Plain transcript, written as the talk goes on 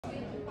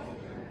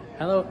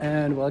Hello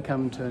and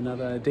welcome to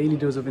another daily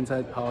dose of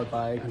insight powered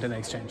by Container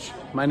Exchange.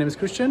 My name is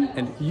Christian,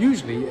 and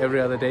usually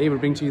every other day we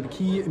bring to you the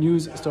key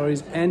news,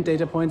 stories and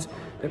data points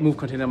that move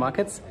container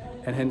markets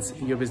and hence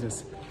your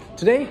business.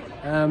 Today,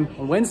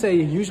 on Wednesday,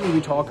 usually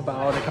we talk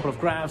about a couple of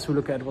graphs. We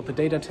look at what the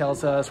data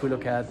tells us. We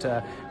look at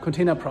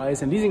container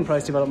price and leasing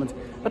price development.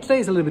 But today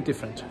is a little bit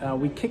different.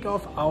 We kick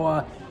off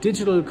our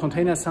Digital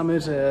Container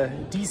Summit,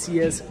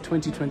 DCS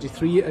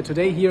 2023,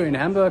 today here in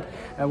Hamburg.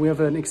 We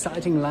have an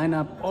exciting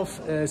lineup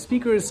of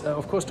speakers,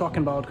 of course,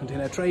 talking about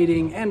container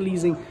trading and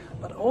leasing,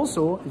 but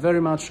also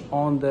very much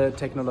on the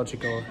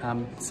technological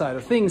side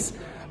of things,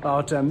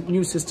 about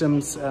new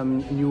systems,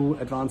 new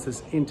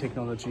advances in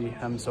technology.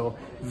 So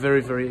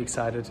very, very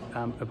excited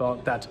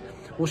about that.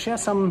 We'll share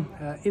some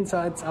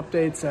insights,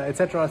 updates,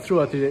 etc.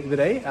 throughout the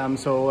day.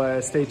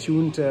 So stay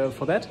tuned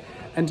for that,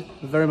 and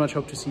very much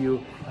hope to see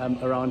you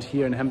around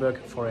here in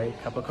Hamburg for a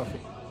cup of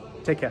coffee.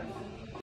 Take care.